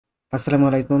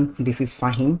Assalamualaikum, this is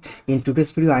Fahim. In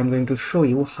today's video, I'm going to show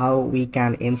you how we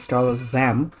can install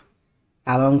XAMPP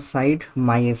alongside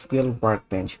MySQL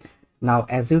Workbench. Now,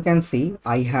 as you can see,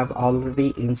 I have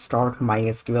already installed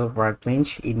MySQL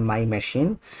Workbench in my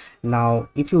machine. Now,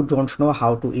 if you don't know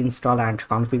how to install and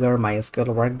configure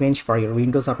MySQL Workbench for your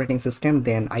Windows operating system,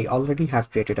 then I already have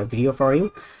created a video for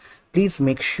you. Please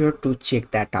make sure to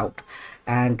check that out.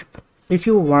 And if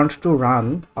you want to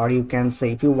run, or you can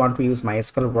say if you want to use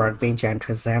MySQL Workbench and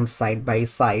XAMPP side by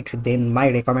side, then my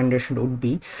recommendation would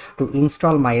be to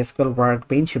install MySQL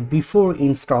Workbench before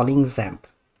installing XAMPP.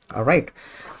 All right,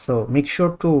 so make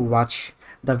sure to watch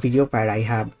the video where I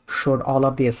have showed all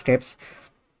of the steps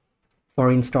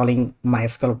for installing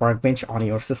MySQL Workbench on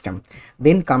your system.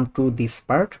 Then come to this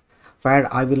part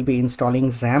where I will be installing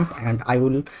XAMPP, and I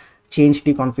will change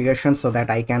the configuration so that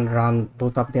I can run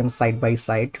both of them side by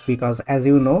side, because as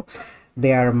you know,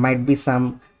 there might be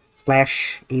some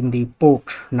clash in the port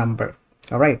number.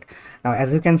 All right, now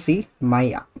as you can see,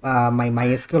 my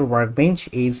MySQL Workbench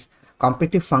is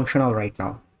completely functional right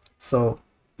now. So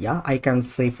yeah, I can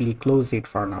safely close it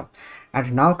for now.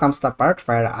 And now comes the part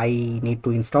where I need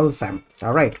to install XAMPP.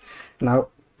 All right, now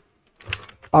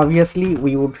obviously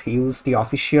we would use the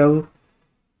official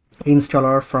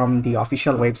installer from the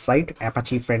official website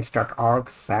apachefriends.org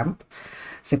XAMPP.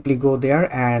 Simply go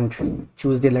there and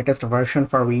choose the latest version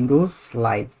for Windows.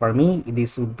 Like for me,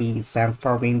 this would be XAMPP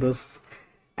for Windows,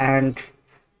 and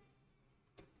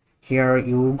here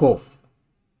you go.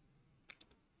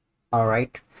 All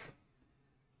right,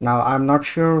 now I'm not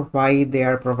sure why they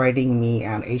are providing me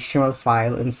an HTML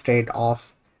file instead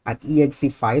of an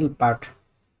exe file, but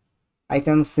I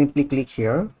can simply click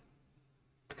here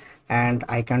and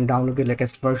I can download the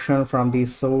latest version from the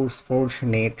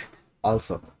SourceForge.net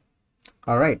also.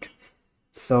 All right,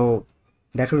 so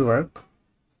that will work.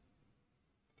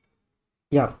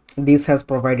 Yeah, this has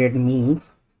provided me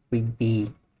with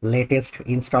the latest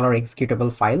installer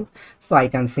executable file, so I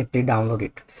can simply download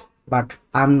it. But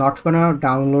I'm not gonna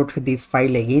download this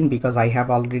file again because I have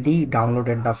already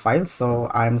downloaded the file, so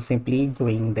I'm simply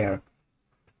going there.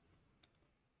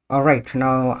 All right,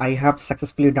 now I have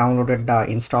successfully downloaded the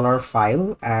installer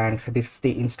file, and this is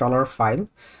the installer file.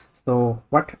 So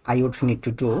what I would need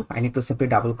to do, I need to simply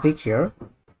double click here.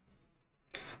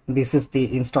 This is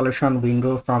the installation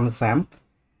window from XAMPP,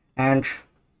 and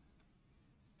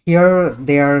here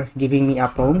they are giving me a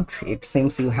prompt. It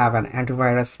seems you have an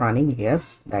antivirus running.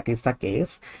 Yes, that is the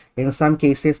case. In some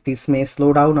cases, this may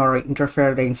slow down or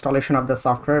interfere the installation of the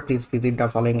software. Please visit the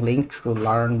following link to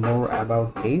learn more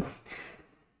about this.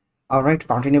 All right,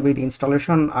 continue with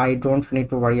installation. I don't need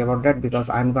to worry about that because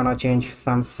I'm gonna change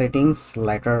some settings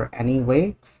later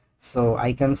anyway, so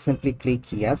I can simply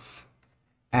click yes.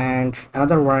 And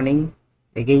another warning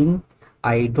again,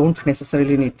 I don't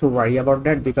necessarily need to worry about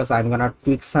that because I'm gonna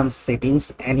tweak some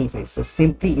settings anyway, so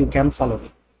simply you can follow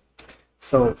me.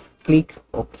 So click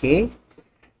OK,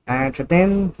 and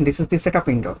then this is the setup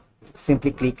window.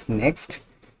 Simply click next.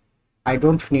 I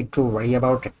don't need to worry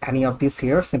about any of this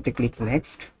here. Simply click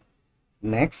next,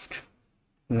 next,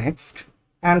 next,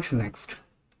 and next.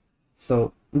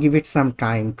 So give it some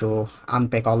time to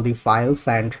unpack all the files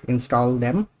and install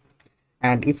them.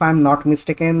 And if I'm not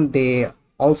mistaken, they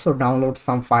also download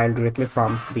some file directly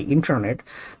from the internet,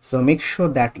 so make sure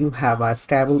that you have a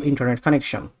stable internet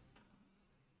connection.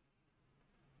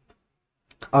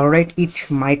 All right,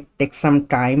 it might take some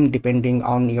time depending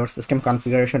on your system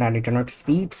configuration and internet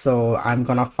speed, so I'm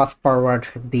gonna fast forward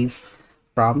this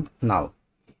from now.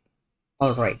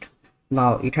 All right,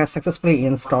 now it has successfully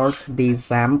installed the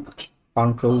XAMPP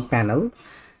control panel.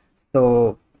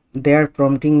 So they are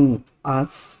prompting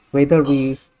us whether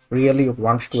we really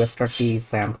want to start the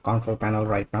XAMPP control panel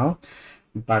right now,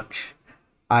 but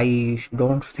I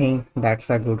don't think that's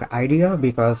a good idea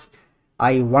because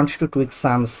I want to tweak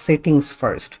some settings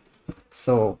first.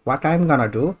 So what I'm gonna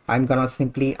do, I'm gonna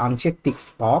simply uncheck this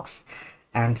box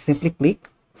and simply click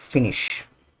finish.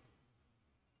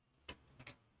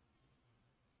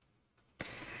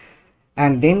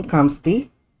 And then comes the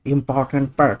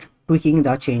important part, tweaking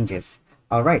the changes.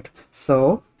 All right,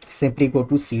 so simply go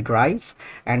to C drive,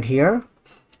 and here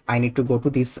I need to go to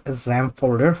this XAMPP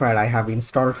folder where I have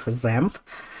installed XAMPP.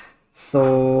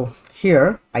 So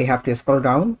here I have to scroll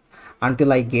down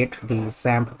until I get the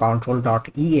XAMPP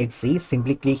control.exe.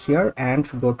 Simply click here and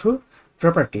go to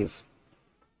properties.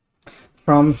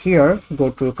 From here, go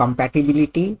to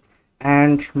compatibility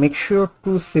and make sure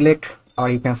to select, or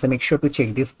you can say make sure to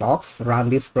check this box, run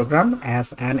this program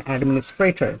as an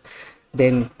administrator.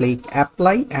 Then click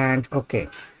apply and OK.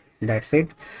 That's it.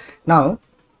 Now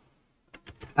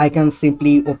I can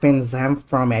simply open XAMPP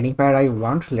from anywhere I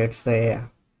want. Let's say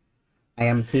I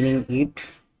am pinning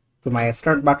it to my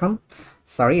start button,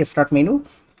 sorry, start menu.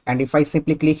 And if I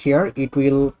simply click here, it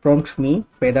will prompt me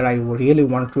whether I really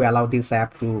want to allow this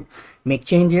app to make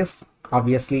changes.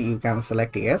 Obviously, you can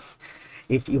select yes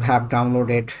if you have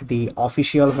downloaded the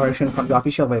official version from the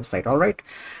official website. All right.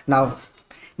 Now,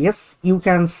 yes, you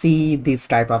can see this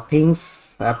type of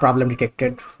things, problem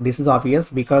detected. This is obvious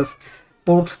because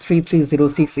port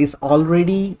 3306 is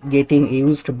already getting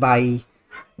used by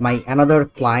my another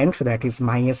client, that is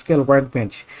MySQL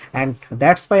Workbench, and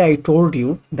that's why I told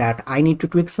you that I need to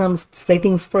tweak some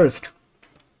settings first.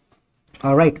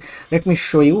 All right, let me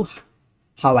show you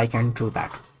how I can do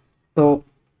that. So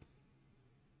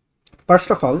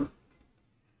first of all,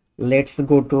 let's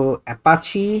go to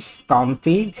Apache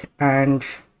config and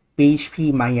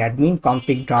php myadmin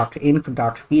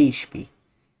config.inc.php,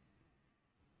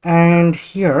 and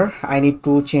here I need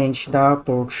to change the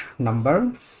port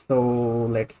number. So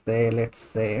let's say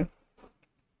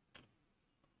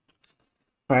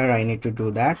where I need to do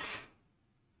that.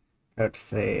 Let's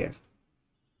say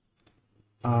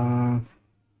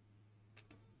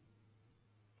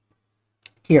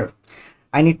here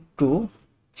I need to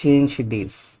change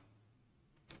this.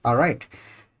 All right,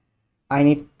 I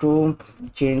need to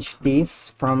change this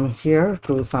from here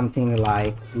to something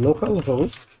like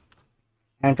localhost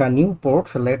and a new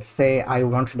port. Let's say I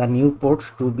want the new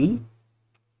port to be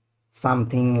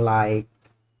something like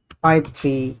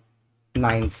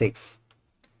 5396,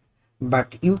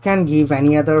 but you can give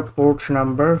any other port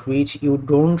number which you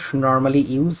don't normally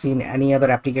use in any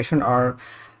other application, or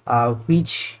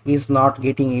which is not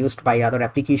getting used by other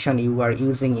application you are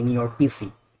using in your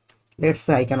PC. Let's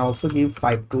say I can also give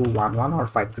 5211 or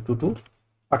 5222,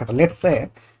 whatever. Let's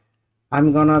say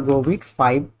I'm gonna go with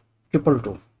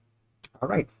 5222. All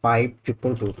right,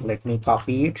 5222. Let me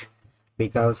copy it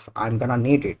because I'm gonna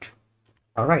need it.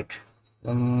 All right.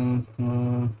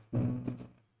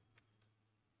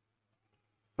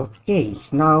 Okay,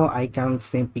 now I can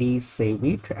simply save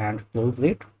it and close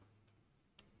it,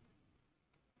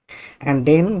 and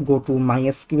then go to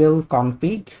MySQL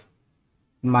config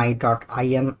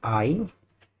my.ini.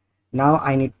 Now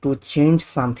I need to change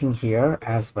something here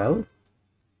as well.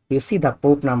 You see the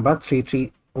port number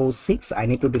 3306, I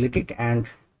need to delete it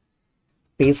and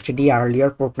paste the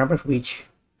earlier port number which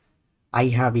I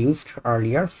have used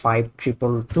earlier,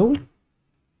 5222.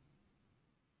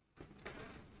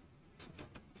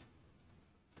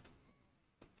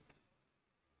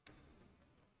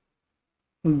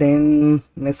 Then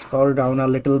let's scroll down a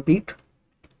little bit.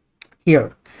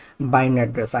 Here, binary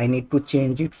address, I need to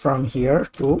change it from here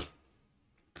to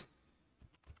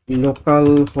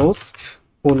localhost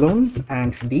colon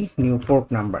and the new port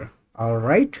number. All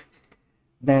right,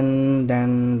 then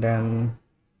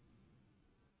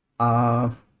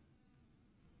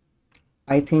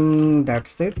I think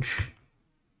that's it.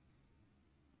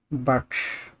 But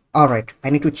all right,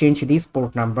 I need to change this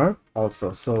port number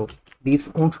also. So this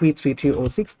won't be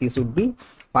 3306, this would be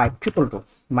 5222,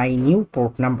 my new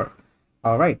port number.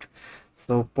 All right,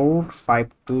 so port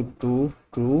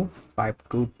 5222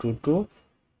 5222.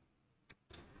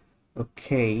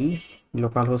 Okay,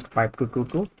 localhost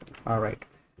 5222. All right,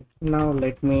 now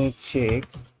let me check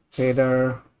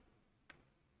whether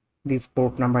this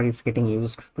port number is getting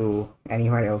used to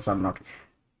anywhere else or not.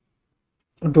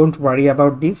 Don't worry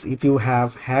about this if you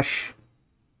have hash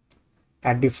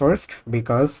at the first,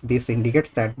 because this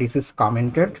indicates that this is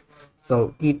commented,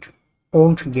 so it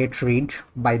won't get read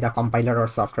by the compiler or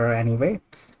software anyway.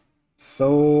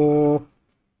 So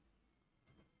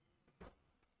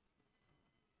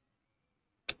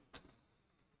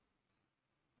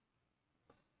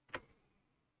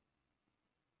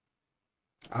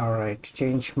all right,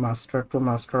 change master to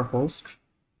master host.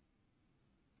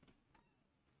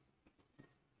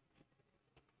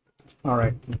 All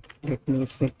right, let me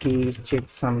simply check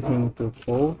something to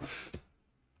port.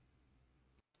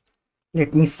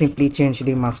 Let me simply change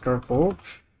the master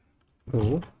port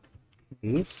to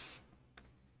this,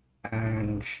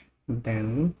 and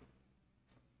then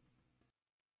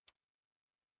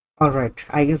all right,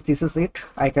 I guess this is it.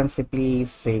 I can simply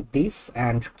save this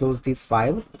and close this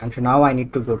file, and now I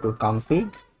need to go to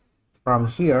config. From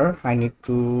here I need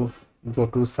to go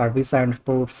to service and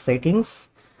port settings.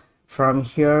 From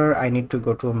here I need to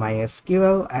go to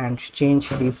MySQL and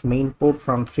change this main port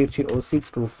from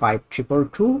 3306 to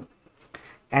 5222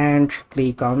 and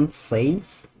click on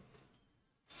save.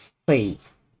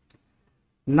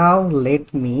 Now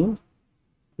let me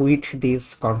quit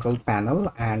this control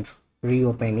panel and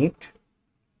reopen it.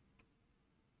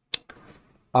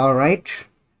 All right,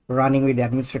 running with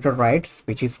administrator rights,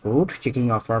 which is good. Checking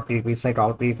off our prerequisite,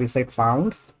 all prerequisite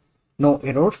founds. No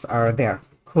errors are there.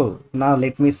 Cool. Now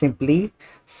let me simply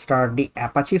start the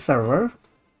Apache server.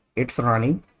 It's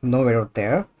running, no error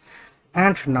there.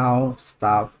 And now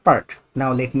the part.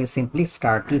 Now let me simply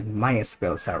start the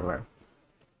MySQL server.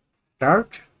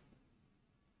 Start.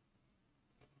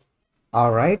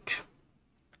 All right.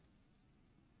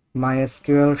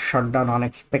 MySQL shut down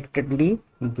unexpectedly.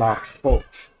 Blocked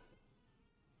ports.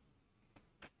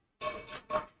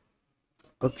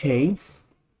 Okay.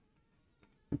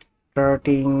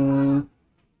 Starting.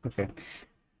 Okay.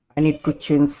 I need to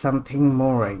change something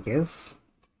more, I guess.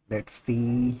 Let's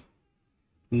see.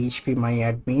 PHP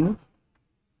myadmin.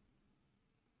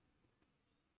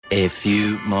 A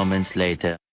few moments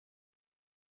later.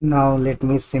 Now let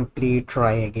me simply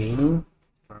try again.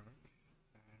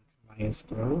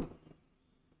 MySQL.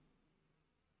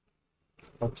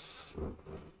 Oops.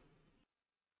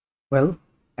 Well,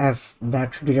 as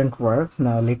that didn't work,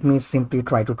 now let me simply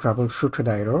try to troubleshoot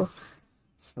the error.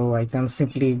 So I can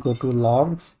simply go to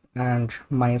logs and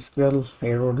MySQL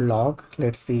error log.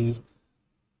 Let's see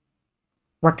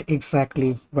what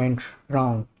exactly went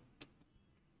wrong.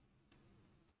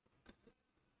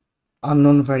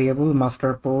 Unknown variable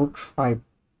master port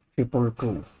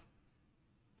 5222.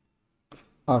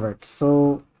 Alright,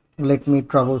 so let me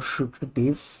troubleshoot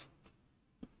this.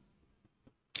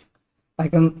 I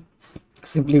can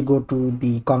simply go to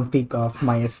the config of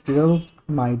MySQL,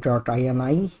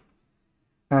 my.ini,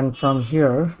 and from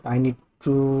here I need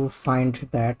to find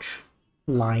that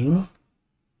line.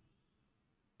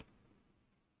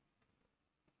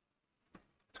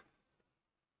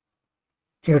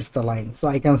 Here's the line, so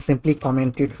I can simply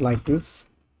comment it like this,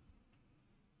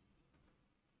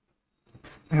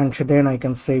 and then I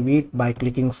can save it by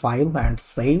clicking file and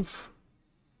save.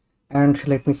 And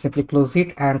let me simply close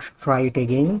it and try it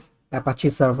again. Apache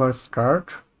server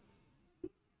start,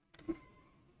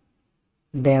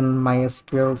 then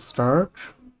MySQL start.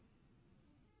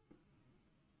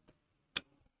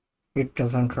 It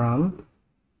doesn't run.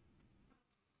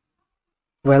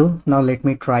 Well, now let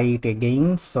me try it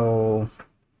again. So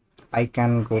I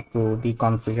can go to the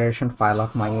configuration file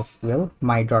of MySQL,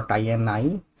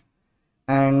 my.ini,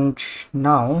 and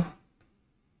now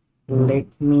let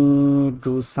me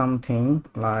do something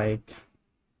like,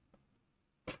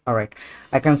 all right,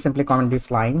 I can simply comment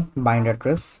this line bind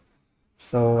address.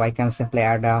 So I can simply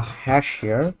add a hash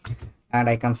here, and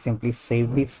I can simply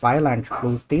save this file and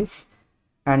close this.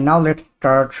 And now let's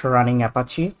start running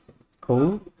Apache.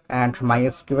 Cool. And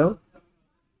MySQL.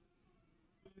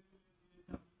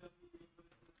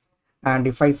 And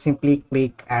if I simply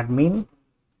click admin,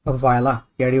 voila,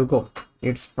 here you go,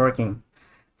 it's working.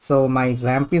 So my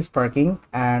XAMPP is working,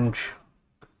 and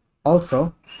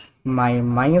also my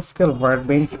MySQL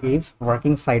Workbench is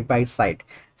working side by side.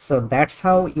 So that's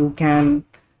how you can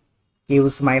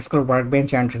use MySQL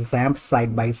Workbench and XAMPP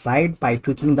side by side by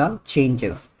tweaking the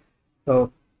changes.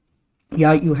 So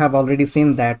yeah, you have already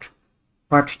seen that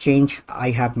what change I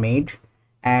have made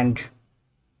and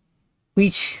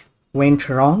which went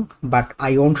wrong, but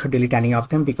I won't delete any of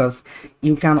them because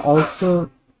you can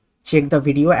also check the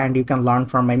video and you can learn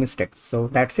from my mistakes. So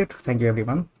that's it. Thank you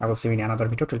everyone. I will see you in another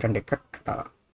video. Till then, take care.